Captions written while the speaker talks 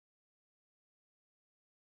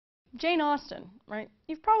Jane Austen, right?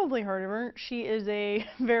 You've probably heard of her. She is a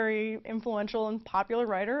very influential and popular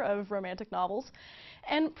writer of romantic novels,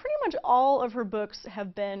 and pretty much all of her books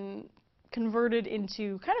have been converted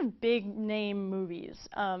into kind of big name movies.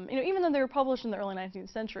 Even though they were published in the early 19th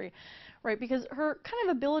century, right? Because her kind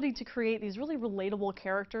of ability to create these really relatable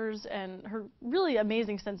characters and her really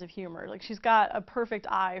amazing sense of humor, like she's got a perfect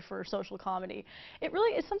eye for social comedy. It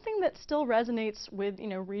really is something that still resonates with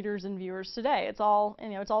readers and viewers today. It's all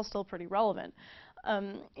still pretty relevant.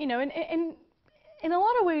 And in a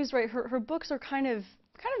lot of ways, right? Her books are kind of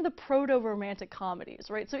the proto-romantic comedies,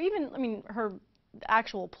 right? So even, I mean, her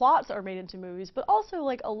actual plots are made into movies, but also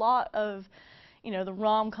like a lot of the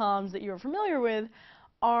rom-coms that you're familiar with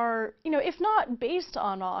are, if not based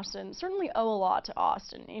on Austen, certainly owe a lot to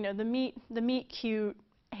Austen. The meet cute,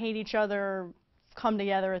 hate each other, come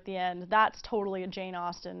together at the end. That's totally a Jane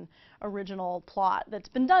Austen original plot that's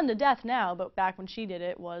been done to death now, but back when she did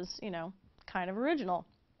it was, kind of original.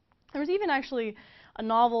 There was even actually a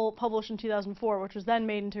novel published in 2004, which was then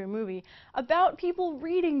made into a movie, about people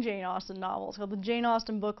reading Jane Austen novels called the Jane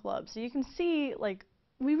Austen Book Club. So you can see, like,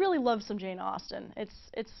 we really love some Jane Austen.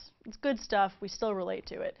 It's good stuff. We still relate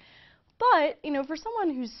to it. But, for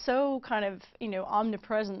someone who's so kind of,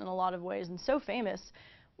 omnipresent in a lot of ways and so famous,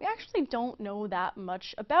 we actually don't know that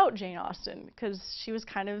much about Jane Austen because she was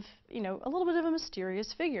kind of, a little bit of a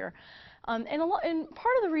mysterious figure. And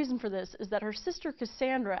part of the reason for this is that her sister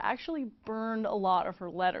Cassandra actually burned a lot of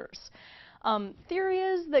her letters. Theory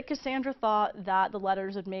is that Cassandra thought that the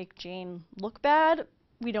letters would make Jane look bad.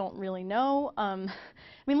 We don't really know. I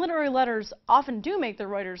mean, literary letters often do make their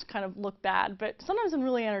writers kind of look bad, but sometimes in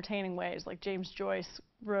really entertaining ways. Like James Joyce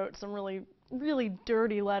wrote some really, really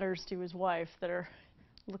dirty letters to his wife that are,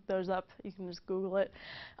 look those up, you can just Google it.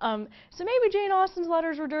 So maybe Jane Austen's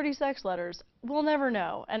letters were dirty sex letters. We'll never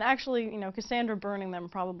know. And actually, Cassandra burning them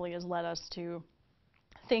probably has led us to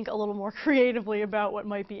think a little more creatively about what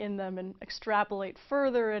might be in them and extrapolate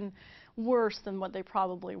further and worse than what they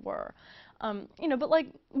probably were. But like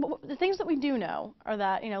the things that we do know are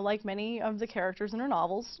that, like many of the characters in her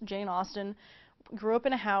novels, Jane Austen grew up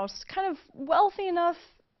in a house kind of wealthy enough,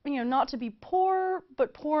 not to be poor,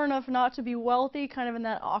 but poor enough not to be wealthy, kind of in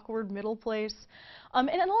that awkward middle place. And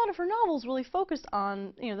a lot of her novels really focused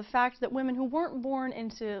on, the fact that women who weren't born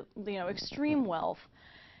into, extreme wealth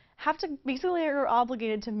have to basically are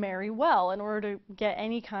obligated to marry well in order to get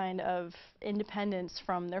any kind of independence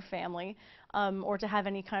from their family, or to have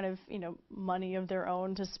any kind of money of their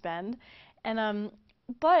own to spend. And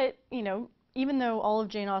but even though all of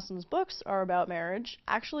Jane Austen's books are about marriage,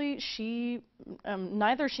 actually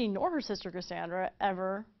neither she nor her sister Cassandra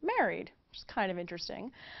ever married, which is kind of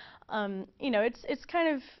interesting. It's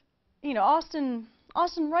kind of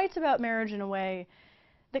Austen writes about marriage in a way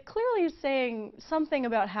that clearly is saying something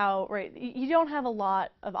about how, right, you don't have a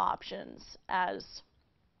lot of options as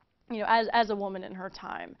a woman in her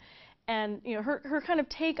time. And her kind of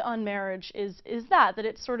take on marriage is that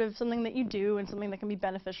it's sort of something that you do and something that can be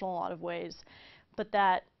beneficial in a lot of ways, but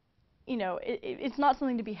that it's not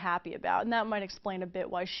something to be happy about. And that might explain a bit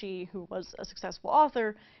why she, who was a successful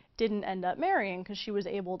author, didn't end up marrying, because she was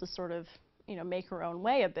able to sort of make her own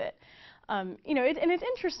way a bit. And it's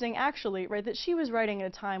interesting actually, right, that she was writing at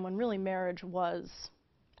a time when really marriage was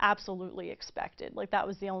absolutely expected. Like that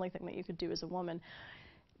was the only thing that you could do as a woman.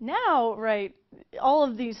 Now, right, all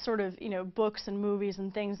of these sort of, books and movies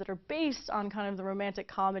and things that are based on kind of the romantic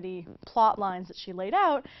comedy plot lines that she laid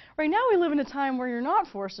out, right now we live in a time where you're not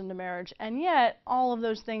forced into marriage, and yet all of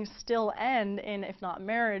those things still end in, if not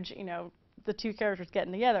marriage, the two characters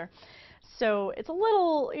getting together. So it's a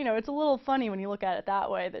little funny when you look at it that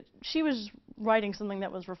way, that she was writing something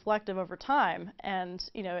that was reflective of her time, and,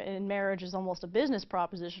 in marriage is almost a business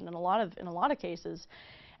proposition in a lot of cases.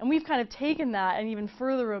 And we've kind of taken that and even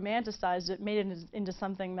further romanticized it, made it into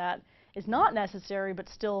something that is not necessary but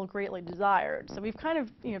still greatly desired. So we've kind of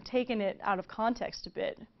taken it out of context a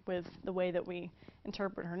bit with the way that we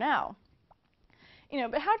interpret her now.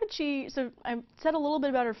 But how did she? So I said a little bit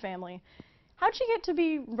about her family. How did she get to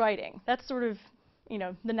be writing? That's sort of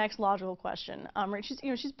the next logical question. Right? She's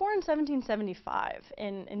born in 1775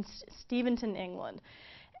 in Steventon, England.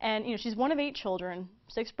 And she's one of 8 children,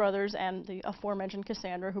 6 brothers, and the aforementioned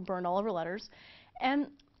Cassandra, who burned all of her letters. And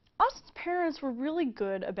Austen's parents were really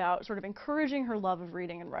good about sort of encouraging her love of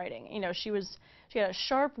reading and writing. She had a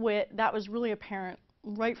sharp wit that was really apparent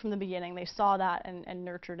right from the beginning. They saw that and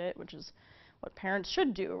nurtured it, which is what parents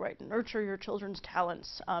should do, right? Nurture your children's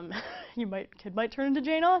talents. Kid might turn into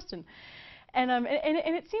Jane Austen. And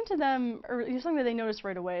it seemed to them, or something that they noticed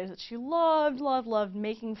right away, is that she loved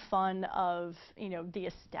making fun of, the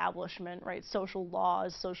establishment, right? Social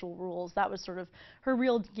laws, social rules. That was sort of her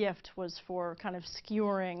real gift, was for kind of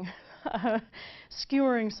skewering,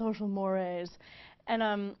 skewering social mores. And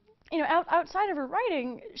outside of her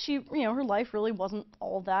writing, she, her life really wasn't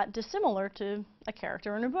all that dissimilar to a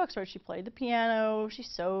character in her books, right? She played the piano, she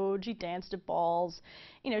sewed, she danced at balls.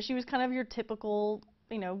 She was kind of your typical,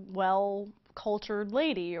 well-cultured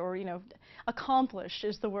lady, or, accomplished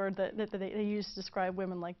is the word that they use to describe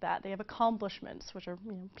women like that. They have accomplishments, which are,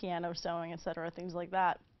 piano, sewing, etc., things like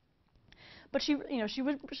that. But she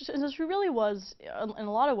really was, in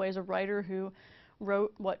a lot of ways, a writer who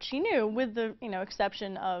wrote what she knew, with the,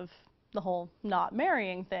 exception of the whole not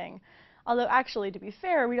marrying thing. Although, actually, to be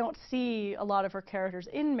fair, we don't see a lot of her characters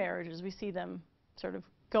in marriages. We see them sort of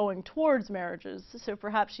going towards marriages. So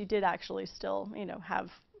perhaps she did actually still, have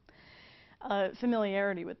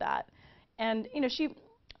familiarity with that. And,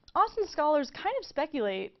 Austen scholars kind of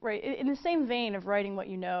speculate, right, in the same vein of writing what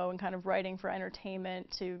you know and kind of writing for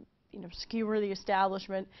entertainment to, skewer the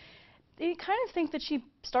establishment. They kind of think that she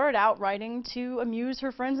started out writing to amuse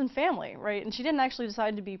her friends and family, right? And she didn't actually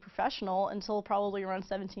decide to be professional until probably around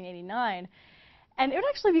 1789. And it would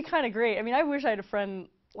actually be kind of great. I mean, I wish I had a friend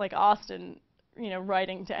like Austen,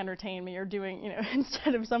 writing to entertain me, or doing,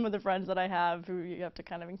 instead of some of the friends that I have who you have to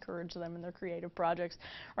kind of encourage them in their creative projects.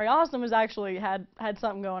 Right, Austen was actually had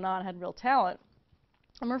something going on, had real talent.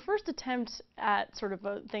 Her first attempt at sort of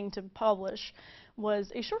a thing to publish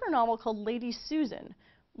was a shorter novel called Lady Susan,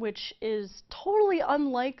 which is totally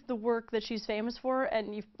unlike the work that she's famous for,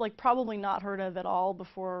 and you've probably not heard of at all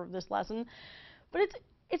before this lesson. But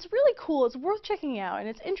it's really cool. It's worth checking out, and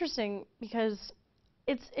it's interesting because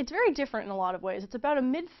it's very different in a lot of ways. It's about a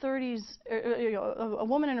mid-30s, a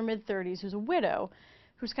woman in her mid-30s who's a widow,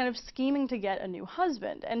 who's kind of scheming to get a new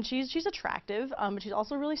husband. And she's attractive, but she's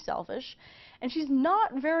also really selfish. And she's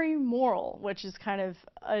not very moral, which is kind of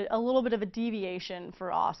a little bit of a deviation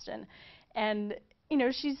for Austen. And,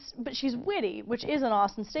 she's witty, which is an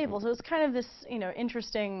Austen staple. So it's kind of this,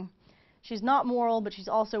 interesting, she's not moral, but she's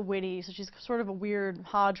also witty. So she's sort of a weird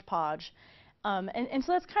hodgepodge. And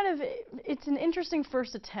so that's kind of, it's an interesting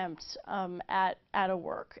first attempt at a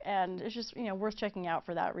work. And it's just, worth checking out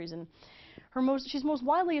for that reason. She's most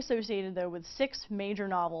widely associated, though, with 6 major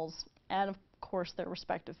novels, and of course their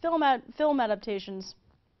respective film adaptations.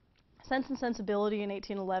 Sense and Sensibility in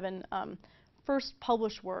 1811, first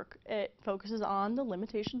published work. It focuses on the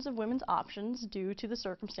limitations of women's options due to the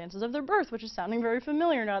circumstances of their birth, which is sounding very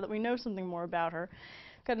familiar now that we know something more about her.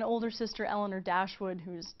 Got an older sister, Eleanor Dashwood,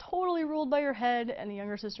 who's totally ruled by her head, and a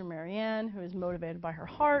younger sister, Marianne, who is motivated by her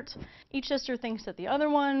heart. Each sister thinks that the other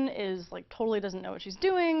one is, totally doesn't know what she's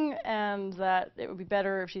doing, and that it would be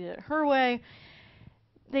better if she did it her way.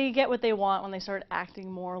 They get what they want when they start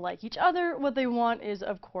acting more like each other. What they want is,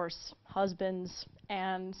 of course, husbands,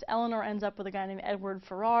 and Eleanor ends up with a guy named Edward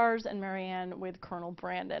Ferrars, and Marianne with Colonel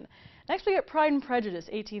Brandon. Next we get Pride and Prejudice,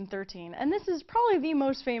 1813, and this is probably the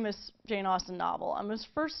most famous Jane Austen novel. It was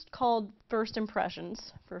first called First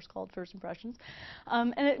Impressions, and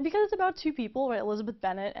because it's about 2 people, right, Elizabeth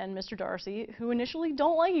Bennet and Mr. Darcy, who initially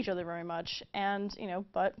don't like each other very much, and,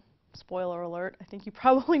 but spoiler alert, I think you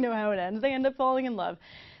probably know how it ends. They end up falling in love.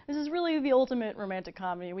 This is really the ultimate romantic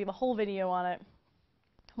comedy. We have a whole video on it.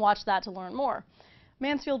 Watch that to learn more.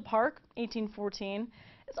 Mansfield Park, 1814.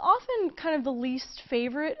 It's often kind of the least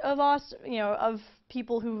favorite of Austen, of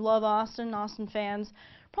people who love Austen fans,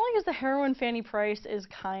 probably because the heroine, Fanny Price, is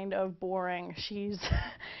kind of boring. She's,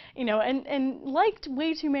 and liked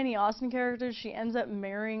way too many Austen characters, she ends up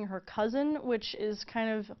marrying her cousin, which is kind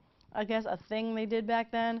of, I guess, a thing they did back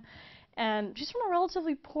then. And she's from a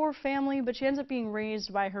relatively poor family, but she ends up being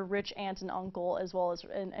raised by her rich aunt and uncle, as well as,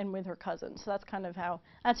 and with her cousin. So that's kind of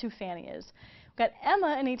that's who Fanny is. We've got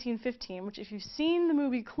Emma in 1815, which if you've seen the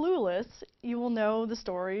movie Clueless, you will know the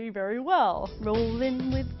story very well.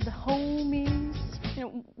 Rollin' with the homies.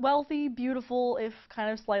 Wealthy, beautiful, if kind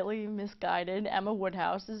of slightly misguided, Emma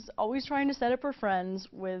Woodhouse is always trying to set up her friends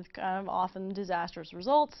with kind of often disastrous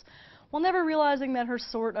results, while never realizing that her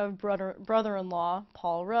sort of brother-in-law,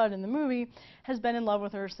 Paul Rudd in the movie, has been in love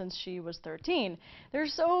with her since she was 13.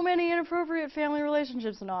 There's so many inappropriate family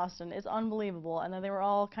relationships in Austen. It's unbelievable, and they were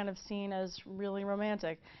all kind of seen as really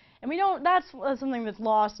romantic. And that's something that's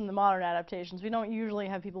lost in the modern adaptations. We don't usually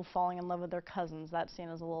have people falling in love with their cousins. That's seen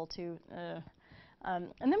as a little too,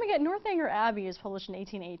 And then we get Northanger Abbey is published in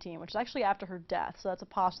 1818, which is actually after her death, so that's a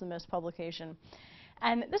posthumous publication.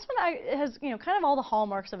 And this one has, kind of all the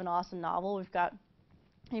hallmarks of an Austen novel. We've got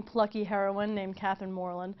a plucky heroine named Catherine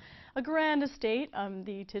Morland, a grand estate,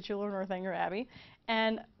 the titular Northanger Abbey,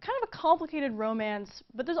 and kind of a complicated romance,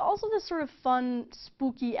 but there's also this sort of fun,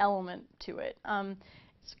 spooky element to it.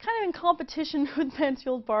 It's kind of in competition with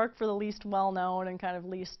Mansfield Park for the least well-known and kind of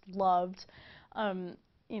least loved,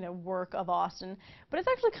 work of Austen. But it's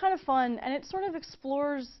actually kind of fun, and it sort of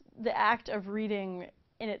explores the act of reading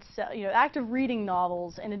in itself, act of reading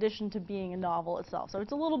novels in addition to being a novel itself. So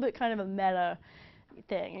it's a little bit kind of a meta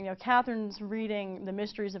thing. Catherine's reading The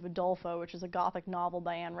Mysteries of Udolpho, which is a Gothic novel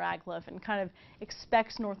by Anne Radcliffe, and kind of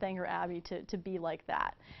expects Northanger Abbey to be like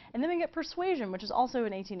that. And then we get Persuasion, which is also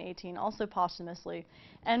in 1818, also posthumously.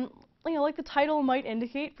 And like the title might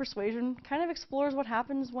indicate, Persuasion kind of explores what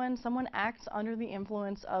happens when someone acts under the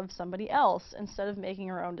influence of somebody else instead of making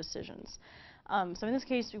her own decisions. So in this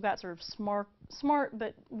case, we've got sort of smart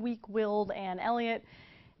but weak-willed Anne Elliot,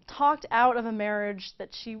 talked out of a marriage that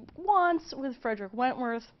she wants with Frederick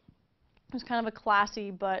Wentworth, who's kind of a classy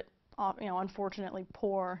but unfortunately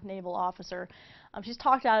poor naval officer. She's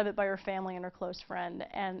talked out of it by her family and her close friend,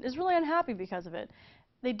 and is really unhappy because of it.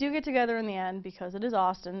 They do get together in the end because it is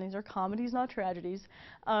Austen. These are comedies, not tragedies.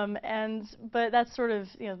 But that's sort of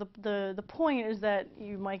the point is that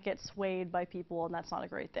you might get swayed by people, and that's not a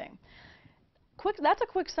great thing. That's a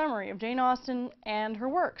quick summary of Jane Austen and her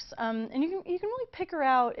works. And you can really pick her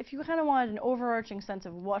out if you kind of wanted an overarching sense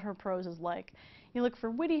of what her prose is like. You look for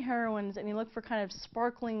witty heroines, and you look for kind of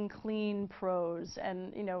sparkling, clean prose,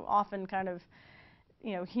 and often kind of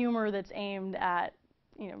humor that's aimed at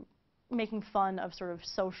making fun of sort of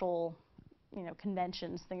social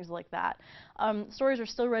conventions, things like that. Stories are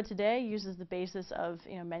still read today, used as the basis of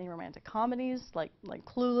many romantic comedies, like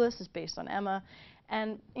Clueless is based on Emma.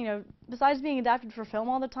 And besides being adapted for film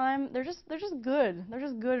all the time, they're just good. They're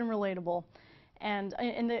just good and relatable. And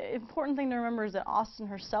the important thing to remember is that Austen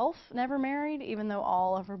herself never married, even though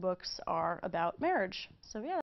all of her books are about marriage. So yeah.